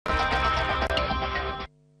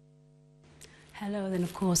Hello, and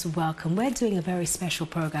of course, welcome. We're doing a very special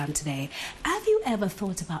program today. Have you ever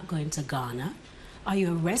thought about going to Ghana? Are you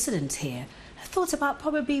a resident here? Thought about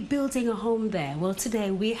probably building a home there? Well, today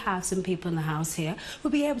we have some people in the house here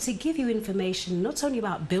who'll be able to give you information not only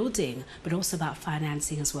about building, but also about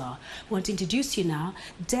financing as well. I want to introduce you now,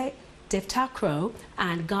 Devtraco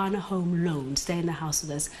and Ghana Home Loans. They're in the house with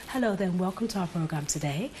us. Hello, then. Welcome to our program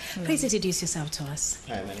today. Hello. Please introduce yourself to us.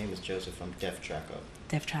 Hi, my name is Joseph from Devtraco.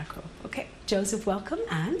 Devtraco. Okay, Joseph, welcome.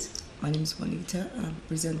 And? My name is Juanita. I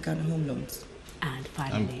represent Ghana Home Loans. And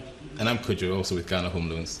finally. I'm Kojo, also with Ghana Home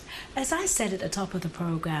Loans. As I said at the top of the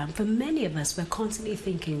program, for many of us, we're constantly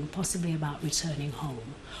thinking possibly about returning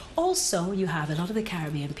home. Also, you have a lot of the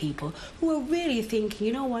Caribbean people who are really thinking,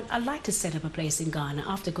 you know what, I'd like to set up a place in Ghana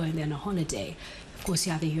after going there on a holiday. Of course,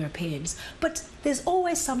 you have the Europeans. But there's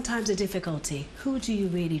always sometimes a difficulty. Who do you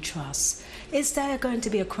really trust? Is there going to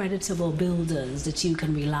be accreditable builders that you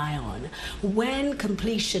can rely on? When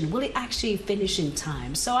completion, will it actually finish in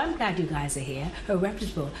time? So I'm glad you guys are here. A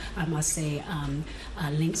reputable, I must say,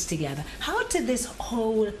 links together. How did this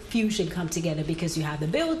whole fusion come together? Because you have the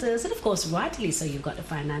builders, and of course, rightly so, you've got the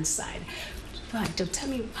finance side. Right, so tell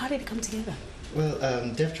me, how did it come together? Well,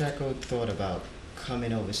 Devtraco thought about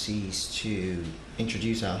coming overseas to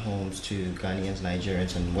introduce our homes to Ghanaians,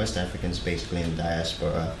 Nigerians, and West Africans, basically in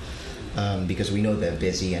diaspora, because we know they're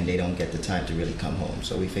busy and they don't get the time to really come home.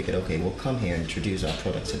 So we figured, okay, we'll come here and introduce our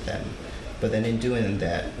products to them. But then in doing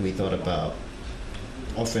that, we thought about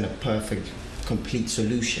offering a perfect, complete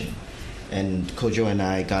solution. And Kojo and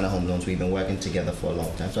I, Ghana Home Loans, we've been working together for a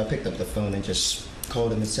long time. So I picked up the phone and just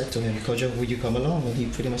called him and said to him, Kojo, would you come along? And he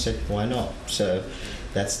pretty much said, why not? So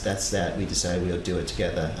that's that. We decided we'll do it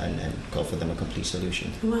together and go for them a complete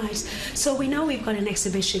solution. Right. So we know we've got an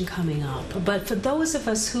exhibition coming up, but for those of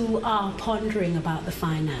us who are pondering about the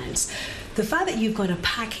finance, the fact that you've got a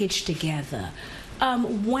package together,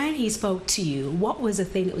 when he spoke to you, what was the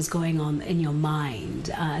thing that was going on in your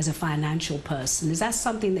mind as a financial person? Is that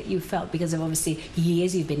something that you felt because of obviously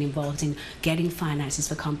years you've been involved in getting finances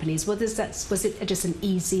for companies? Was it just an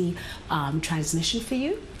easy transmission for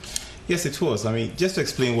you? Yes, it was. I mean, just to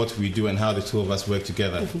explain what we do and how the two of us work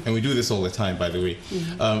together, and we do this all the time, by the way.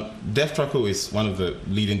 Devtraco is one of the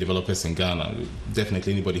leading developers in Ghana.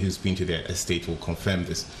 Definitely anybody who's been to their estate will confirm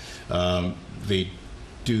this. They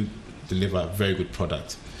do deliver a very good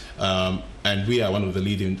product. And we are one of the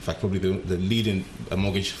leading, in fact, probably the leading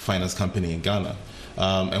mortgage finance company in Ghana.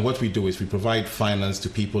 And what we do is we provide finance to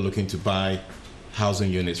people looking to buy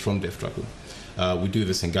housing units from Devtraco. We do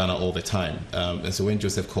this in Ghana all the time. And so when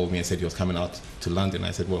Joseph called me and said he was coming out to London,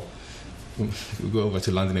 I said, well, we'll go over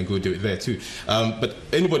to London and go do it there too. But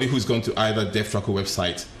anybody who's gone to either Devtraco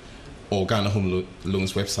website or Ghana Home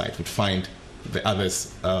Loans website would find the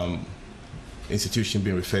others institution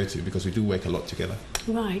being referred to, because we do work a lot together.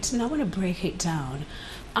 Right, and I want to break it down.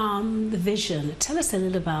 The vision, tell us a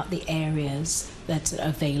little about the areas that are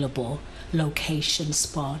available, location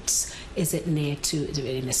spots. Is it in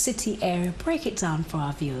a city area? Break it down for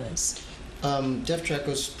our viewers.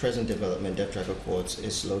 Devtraco's present development, Devtraco Quartz,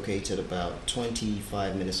 is located about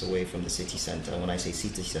 25 minutes away from the city center. When I say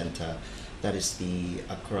city center, that is the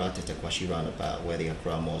Accra Tetekwashi roundabout, where the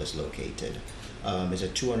Accra Mall is located. It's a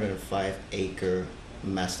 205-acre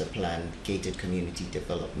master plan gated community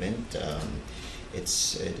development.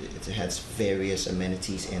 It has various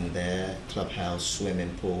amenities in there: clubhouse, swimming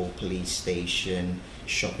pool, police station,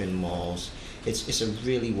 shopping malls. It's a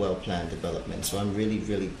really well-planned development, so I'm really,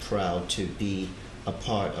 really proud to be a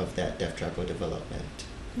part of that Devtraco development.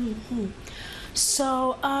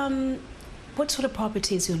 So, what sort of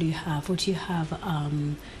properties will you have? Would you have,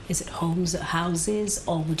 is it homes, houses,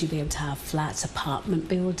 or would you be able to have flats, apartment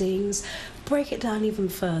buildings? Break it down even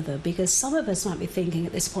further, because some of us might be thinking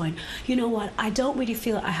at this point, you know what, I don't really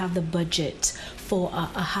feel I have the budget for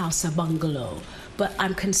a house, a bungalow, but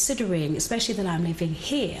I'm considering, especially that I'm living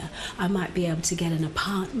here, I might be able to get an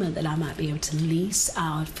apartment that I might be able to lease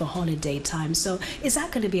out for holiday time. So is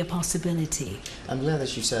that going to be a possibility? I'm glad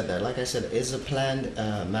that you said that. Like I said, it's a planned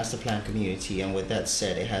master plan community, and with that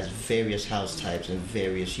said, it has various house types and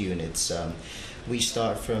various units. We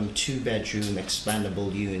start from 2-bedroom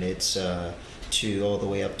expandable units to all the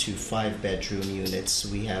way up to 5-bedroom units.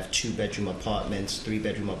 We have 2-bedroom apartments,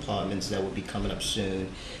 3-bedroom apartments that will be coming up soon.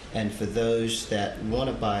 And for those that want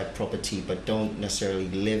to buy a property but don't necessarily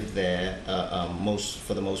live there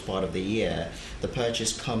for the most part of the year, the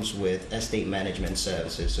purchase comes with estate management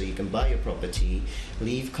services. So you can buy your property,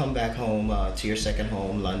 leave, come back home to your second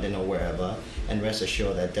home, London or wherever, and rest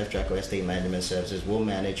assured that Devtraco Estate Management Services will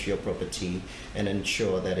manage your property and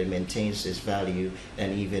ensure that it maintains its value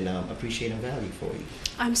and even appreciate in value for you.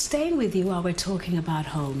 I'm staying with you while we're talking about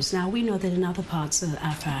homes. Now, we know that in other parts of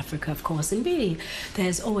Africa, of course, and really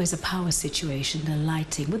there's always a power situation, the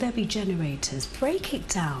lighting. Would there be generators? Break it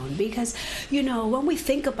down, because, you know, when we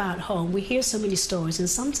think about home, we hear so many stories, and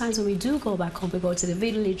sometimes when we do go back home, we go to the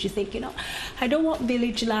village, you think, you know, I don't want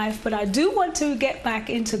village life, but I do want to get back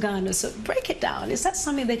into Ghana. So break it down. Is that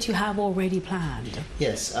something that you have already planned?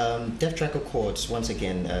 Yes. Devtraco Quartz, once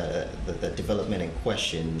again, the development in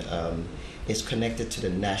question, is connected to the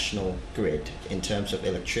national grid in terms of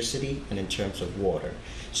electricity and in terms of water.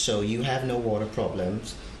 So you have no water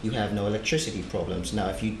problems, you have no electricity problems. Now,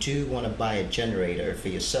 if you do want to buy a generator for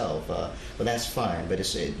yourself, well, that's fine, but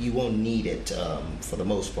you won't need it for the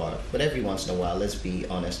most part. But every once in a while, let's be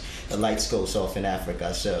honest, the lights goes off in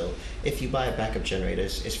Africa. So if you buy a backup generator,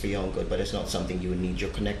 it's for your own good, but it's not something you would need. You're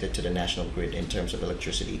connected to the national grid in terms of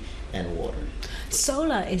electricity and water.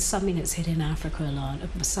 Solar is something that's hit in Africa a lot.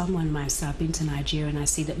 Someone myself, I've been to Nigeria, and I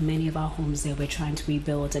see that many of our homes there we're trying to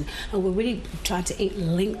rebuild, and we're really trying to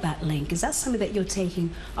link that link. Is that something that you're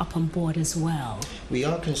taking up on board as well? We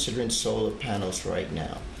are considering solar panels right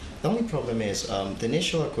now. The only problem is the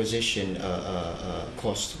initial acquisition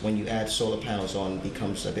cost when you add solar panels on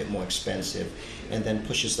becomes a bit more expensive, and then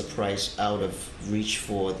pushes the price out of reach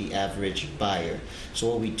for the average buyer. So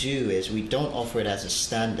what we do is we don't offer it as a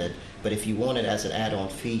standard, but if you want it as an add-on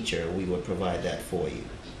feature, we would provide that for you.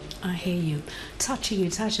 I hear you. You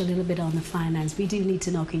touch a little bit on the finance. We do need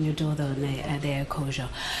to knock on your door though there, Kojo.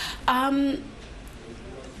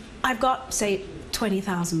 I've got, say,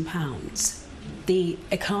 £20,000. The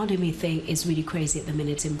economy thing is really crazy at the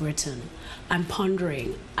minute in Britain. I'm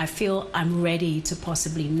pondering. I feel I'm ready to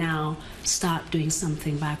possibly now start doing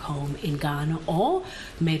something back home in Ghana, or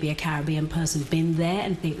maybe a Caribbean person been there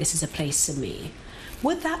and think this is a place for me.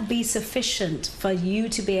 Would that be sufficient for you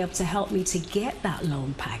to be able to help me to get that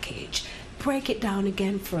loan package? Break it down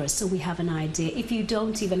again for us so we have an idea. If you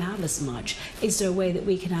don't even have as much, is there a way that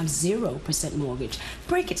we can have 0% mortgage?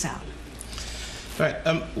 Break it down. Right.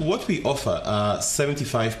 What we offer are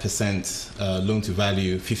 75% loan to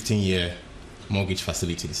value, 15-year mortgage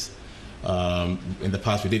facilities. In the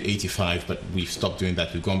past, we did 85, but we've stopped doing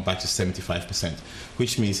that. We've gone back to 75%,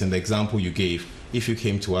 which means in the example you gave, if you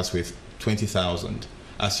came to us with 20,000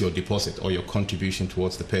 as your deposit or your contribution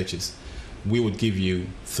towards the purchase, we would give you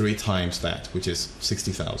 3 times that, which is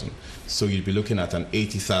 60,000. So you'd be looking at an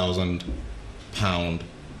 80,000 pound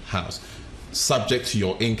house, subject to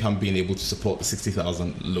your income being able to support the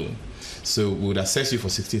 60,000 loan. So we would assess you for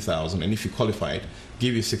 60,000, and if you qualified,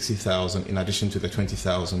 give you 60,000 in addition to the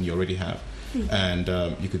 20,000 you already have. And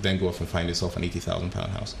you could then go off and find yourself an 80,000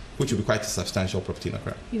 pound house, which would be quite a substantial property in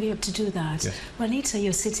Accra. You'll be able to do that. Yes. Juanita,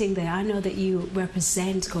 you're sitting there. I know that you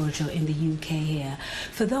represent Kojo in the UK here.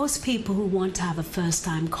 For those people who want to have a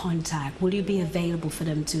first-time contact, will you be available for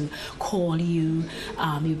them to call you?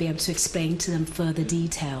 You'll be able to explain to them further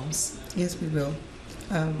details? Yes, we will.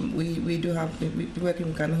 We've been working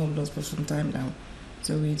with Ghana Home Loans for some time now,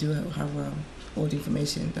 so we do have all the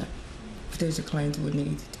information that potential clients would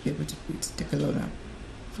need to be able to take a loan out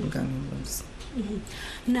from Ghana Home Loans.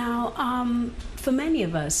 Mm-hmm. Now, for many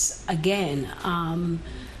of us, again,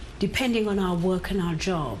 depending on our work and our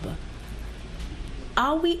job,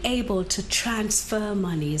 are we able to transfer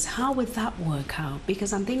monies? How would that work out?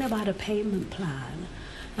 Because I'm thinking about a payment plan.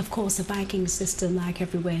 Of course, the banking system, like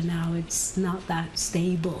everywhere now, it's not that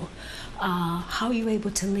stable. How are you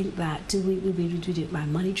able to link that? Do we do it by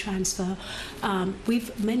money transfer?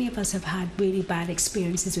 Many of us have had really bad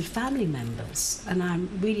experiences with family members, and I'm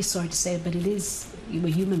really sorry to say it, but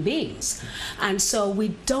we're human beings. And so we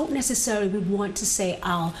don't necessarily want to say,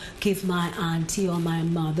 I'll give my auntie or my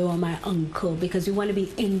mother or my uncle, because we want to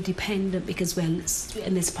be independent because we're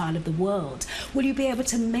in this part of the world. Will you be able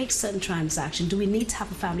to make certain transactions? Do we need to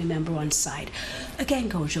have a family member on site? Again,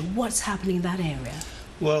 Kojo, what's happening in that area?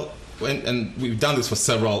 Well, and we've done this for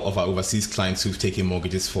several of our overseas clients who've taken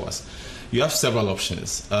mortgages for us. You have several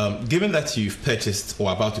options. Given that you've purchased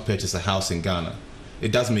or about to purchase a house in Ghana,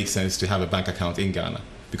 it does make sense to have a bank account in Ghana,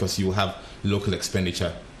 because you will have local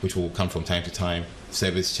expenditure which will come from time to time,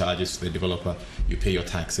 service charges to the developer, you pay your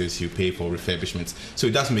taxes, you pay for refurbishments. So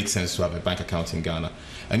it does make sense to have a bank account in Ghana.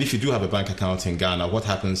 And if you do have a bank account in Ghana, what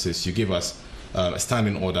happens is you give us a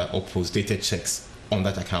standing order or post-dated checks on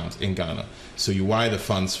that account in Ghana. So you wire the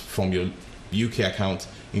funds from your UK account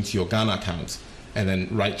into your Ghana account, and then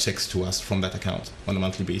write checks to us from that account on a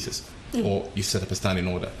monthly basis. Or you set up a standing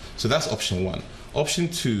order. So that's option one. Option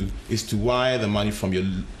two is to wire the money from your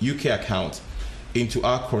UK account into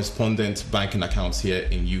our correspondent banking accounts here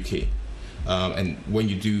in UK. And when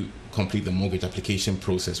you do complete the mortgage application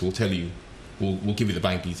process, we'll tell you, we'll give you the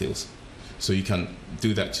bank details. So you can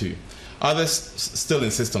do that too. Others still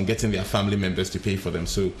insist on getting their family members to pay for them.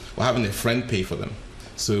 So we're having a friend pay for them.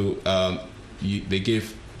 So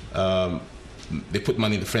they put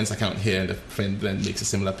money in the friend's account here, and the friend then makes a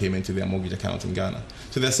similar payment to their mortgage account in Ghana.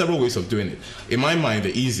 So there are several ways of doing it. In my mind,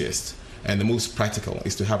 the easiest and the most practical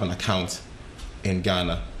is to have an account in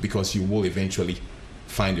Ghana, because you will eventually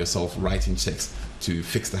find yourself writing checks to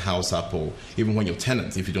fix the house up, or even when your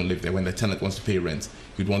tenant, if you don't live there, when the tenant wants to pay rent,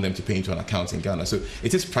 you'd want them to pay into an account in Ghana. So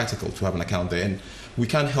it is practical to have an account there, and we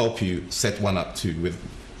can help you set one up too with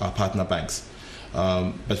our partner banks.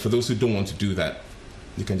 But for those who don't want to do that,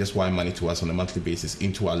 you can just wire money to us on a monthly basis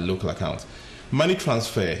into our local account. Money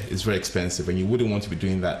transfer is very expensive, and you wouldn't want to be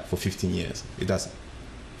doing that for 15 years. It does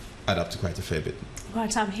add up to quite a fair bit.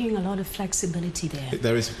 Right, I'm hearing a lot of flexibility there.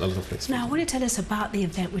 There is a lot of flexibility. Now, I want to tell us about the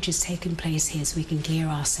event which is taking place here so we can gear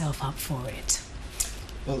ourselves up for it.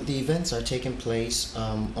 Well, the events are taking place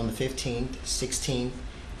on the 15th, 16th,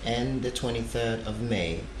 and the 23rd of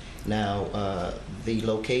May. Now, the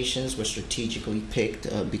locations were strategically picked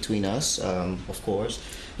between us, of course.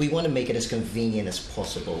 We want to make it as convenient as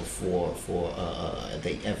possible for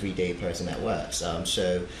the everyday person that works.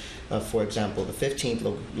 For example, the 15th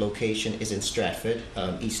location is in Stratford,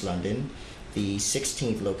 East London. The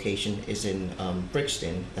 16th location is in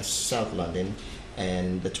Brixton, that's South London.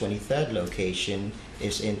 And the 23rd location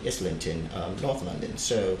is in Islington, North London.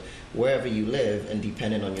 So wherever you live, and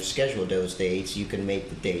depending on your schedule those dates, you can make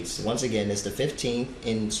the dates. Once again, it's the 15th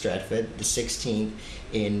in Stratford, the 16th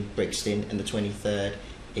in Brixton, and the 23rd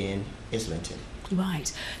in Islington.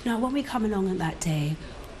 Right. Now, when we come along on that day,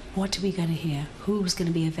 what are we going to hear? Who's going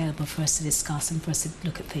to be available for us to discuss and for us to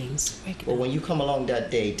look at things? Well, when you come along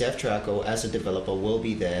that day, Devtraco, as a developer, will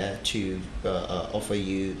be there to offer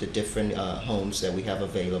you the different homes that we have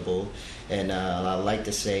available. And I'd like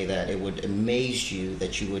to say that it would amaze you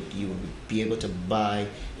that you would be able to buy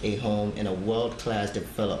a home in a world-class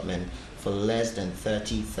development for less than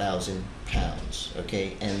 £30,000.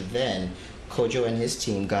 Okay, and then Kojo and his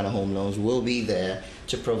team, Ghana Home Loans, will be there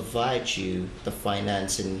to provide you the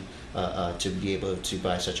financing to be able to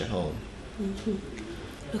buy such a home. Mm-hmm.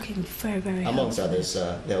 Looking very, very amongst helpful. others,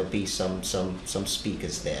 there'll be some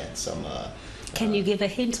speakers there. Can you give a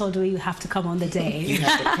hint, or do you have to come on the day? You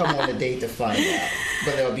have to come on the day to find out.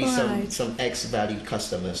 But there'll be Right. some ex-valued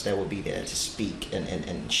customers that will be there to speak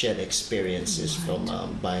and share the experiences from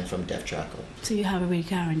buying from Devtraco. So you have a real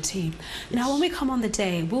guarantee. Now, when we come on the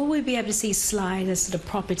day, will we be able to see slides as to the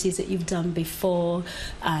properties that you've done before,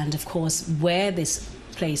 and of course where this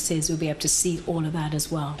place is? We'll be able to see all of that as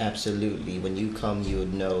well. Absolutely. When you come, you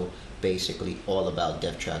would know basically all about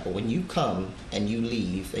Devtraco. When you come and you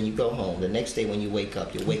leave and you go home, the next day when you wake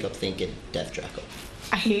up, thinking Devtraco.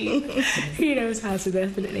 He knows how to,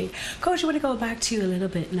 definitely. Coach, I want to go back to you a little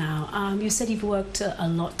bit now. You said you've worked a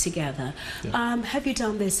lot together. Yeah. Have you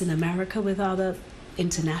done this in America with other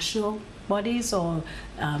international bodies, or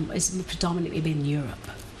it's predominantly been Europe?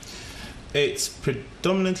 It's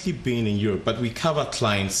predominantly been in Europe, but we cover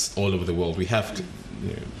clients all over the world. We have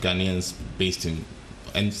Ghanaians based in,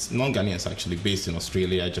 and non-Ghanaians actually, based in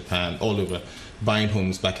Australia, Japan, all over, buying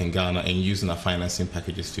homes back in Ghana and using our financing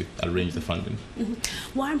packages to arrange the funding.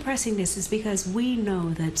 Mm-hmm. Why I'm pressing this is because we know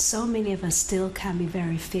that so many of us still can be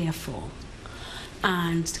very fearful,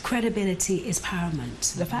 and credibility is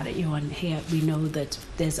paramount. The fact that you're on here, we know that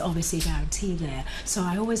there's obviously a guarantee there. So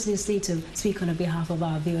I always just need to speak on behalf of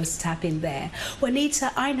our viewers, tap in there.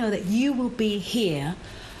 Juanita, I know that you will be here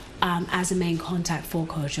as a main contact for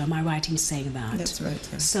Kojo. Am I right in saying that? That's right.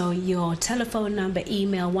 Yeah. So your telephone number,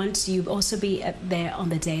 email, once you also be there on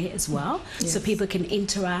the day as well, yes. So people can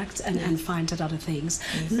interact and find out other things.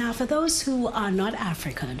 Yes. Now, for those who are not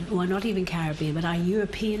African, who are not even Caribbean, but are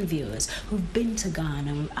European viewers who've been to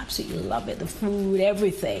Ghana, who absolutely love it, the food,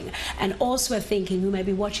 everything, and also are thinking, who may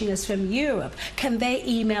be watching us from Europe, can they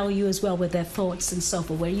email you as well with their thoughts and so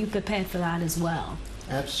forth? Were you prepared for that as well?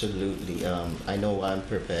 Absolutely. I know I'm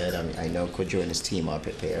prepared. I mean, I know Kojo and his team are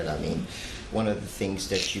prepared. I mean, one of the things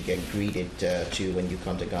that you get greeted to when you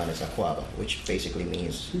come to Ghana is Akwaba, which basically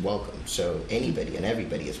means welcome. So anybody and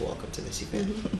everybody is welcome to this event.